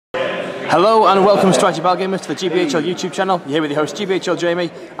Hello and welcome, Strategy Ball Gamers, to the GBHL YouTube channel. You're here with your host GBHL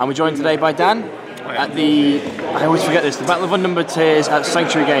Jamie, and we're joined today by Dan at the, I always forget this, the Battle of Unnumbered Tears at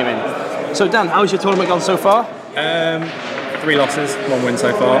Sanctuary Gaming. So Dan, how's your tournament gone so far? 3 losses, 1 win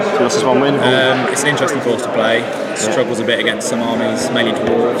so far. 3 losses, 1 win. It's an interesting force to play. Struggles a bit against some armies, mainly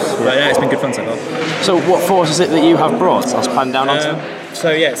dwarves. But yeah, it's been good fun so far. So what force is it that you have brought? I was planned down onto them. So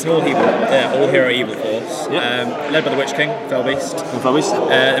yeah, it's an all-hero evil force, led by the Witch King, Felbeast.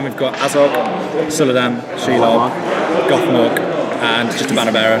 Then we've got Azog, Suladan, Shelob, Gothmog, and just a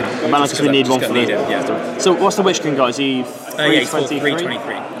banner bearer. A banner because we need one for the... So what's the Witch King got? Is he 323?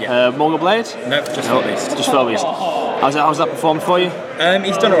 Yeah. Morgul Blade? No, just Felbeast. Just Felbeast. How's that performed for you?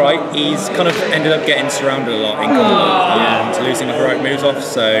 He's done alright. He's kind of ended up getting surrounded a lot in combat and losing the heroic moves off,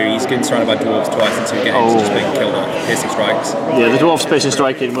 so he's getting surrounded by dwarves twice in 2 games and just being killed off, piercing strikes. Yeah, the dwarves piercing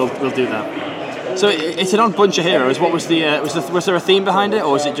striking will do that. So it's an odd bunch of heroes. What was was there a theme behind it,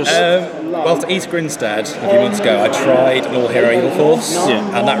 or is it just? Well, to East Grinstead a few months ago, I tried an all-hero evil force,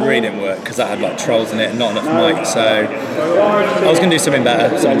 and that really didn't work because that had like trolls in it and not enough might. So I was going to do something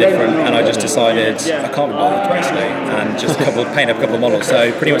better, something different, and I just decided I can't be bothered basically, and just paint up a couple of models.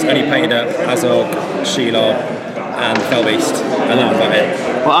 So pretty much only painted up Azog, Shelob, and Felbeast, and that was about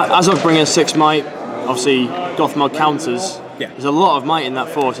it. Well, Azog bringing 6 might, obviously Gothmog counters. Yeah. There's a lot of might in that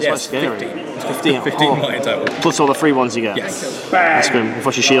force. It's quite scary. 15 might in total. Plus all the free ones you get. Yes. That's good.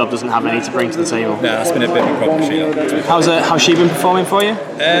 Unfortunately, Shelob doesn't have any to bring to the table. No, that's been a bit of a problem, Shelob. How's she been performing for you?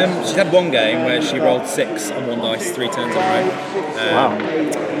 She's had 1 game where she rolled 6 on 1 dice, 3 turns in a row. Wow.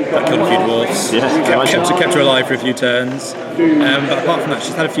 That killed a few dwarves. Yeah, kept her alive for a few turns. But apart from that,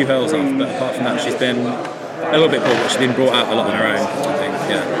 she's had a few hurls off. But apart from that, she's been a little bit poor. But she's been brought out a lot on her own, I think.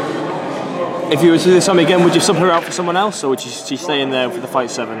 Yeah. If you were to do this time again, would you sub her out for someone else, or would you stay in there for the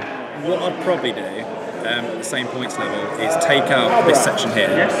fight 7? What I'd probably do, at the same points level, is take out this section here.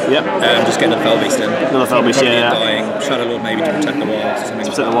 Just get another Felbeast in. Another Felbeast, dying. Shadow Lord maybe to protect the wargs or something. To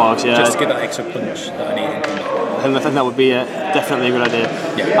protect the wargs, yeah. Just give that extra punch that I need in combat. I think that would be definitely a good idea.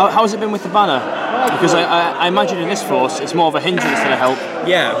 Yeah. How has it been with the banner? Because I imagine in this force it's more of a hindrance than a help.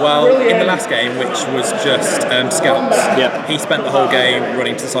 Yeah, well, in the last game, which was just scouts, he spent the whole game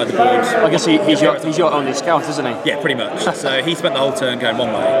running to the side of the board. I guess he's your only scout, isn't he? Yeah, pretty much. So he spent the whole turn going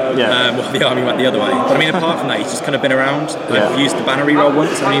one way, while the army went the other way. But I mean, apart from that, he's just kind of been around. I've used the banner reroll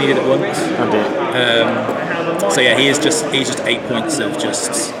once, and he needed it once. Oh dear. So yeah, he's just 8 points of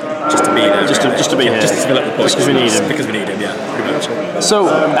just to be there. Just to be here. Just to fill up the points. Just because we need him. Because we need him, yeah, pretty much. So,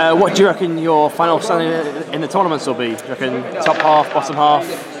 what do you reckon your final standing in the tournaments will be? Do you reckon top half, bottom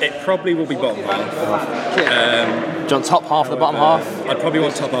half? It probably will be bottom half. Do you want top half, the bottom half? I'd probably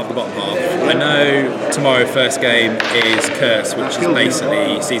want top half, the bottom half. I know tomorrow first game is Curse, which is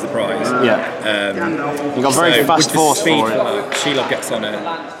basically seize the prize. You've got very fast force for it. Shelob gets on it,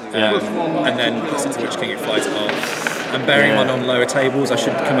 and then plus it's the Witch King, it flies it off. And bearing on lower tables, I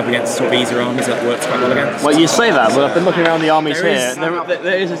should come up against sort of easier armies that works quite well against. Well, you say that, but I've been looking around the armies here.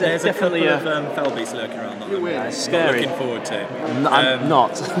 There's definitely a couple of Felbeasts lurking around that I'm scary. looking forward to. I'm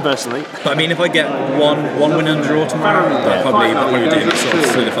not, personally. But I mean, if I get one win and draw tomorrow, that probably do sort of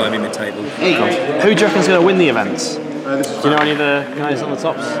solidify me mid-table. Who do you reckon's going to win the events? Do you know any of the guys on the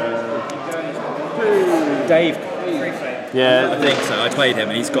tops? Dave. Yeah, I think so. I played him,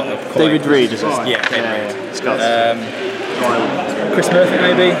 and he's got a David Reed, is it? Yeah, David Reed. Scots. Chris Murphy,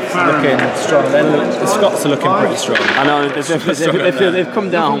 maybe looking strong. The Scots are looking pretty strong. I know they've come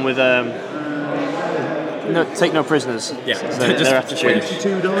down with take no prisoners. Yeah, their attitude.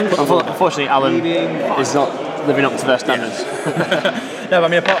 Unfortunately, Alan is not living up to their standards. No, but I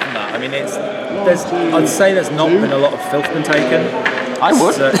mean, apart from that, I mean, I'd say there's not been a lot of filth been taken. I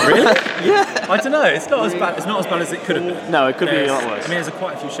would. Really? Yeah. I don't know. It's not as bad. It's not as bad as it could have been. No, it could be a lot worse. I mean, there's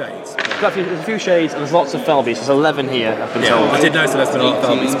quite a few shades. There's a few shades, and there's lots of Felbeasts. There's 11 here, I've been told. I did notice there's been a lot of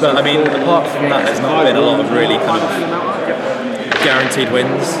Felbeasts, but I mean, apart from that, there's not been a lot of really kind of guaranteed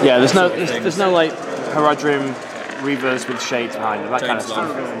wins. Yeah, there's no like Haradrim reverse with shades behind them, that kind of stuff.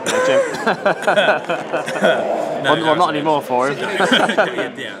 Well, not anymore for him.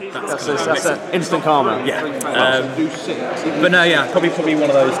 That's an instant karma. Yeah. But no, yeah, probably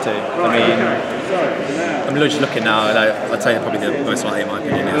one of those two. I mean, I'm just looking now, and I'd say probably the most likely in my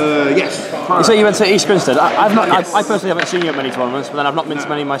opinion. Yes. You say you went to East Grinstead. I personally haven't seen you at many tournaments, but then I've not been to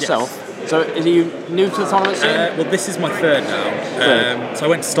many myself. So, are you new to the tournament scene? Well, this is my 3rd now. So I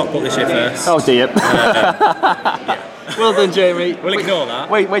went to Stockport this year first. Oh dear. Well done, Jamie. We'll ignore that.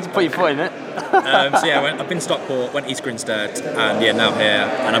 Wait to put your foot in it. So yeah, I've been to Stockport, went to East Grinstead, and yeah, now here,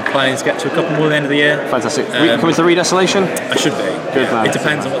 and I'm planning to get to a couple more at the end of the year. Fantastic. Coming to Redesolation? I should be. Good man. It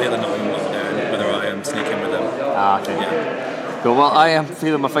depends on what the other 9 are doing, whether I sneak in with them. Ah, okay. Yeah. Cool. Well, I am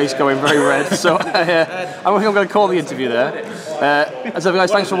feeling my face going very red, so I think I'm going to call the interview there. As ever,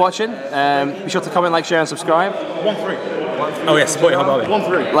 guys, thanks for watching. Be sure to comment, like, share, and subscribe. 1-3. Oh yes, support your Hobby.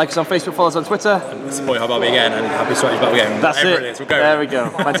 1-3. Like us on Facebook, follow us on Twitter. Support your Hobby again, and happy Sweaty Battle Game. That's it. Brilliant. We'll go. There we go.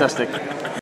 Fantastic.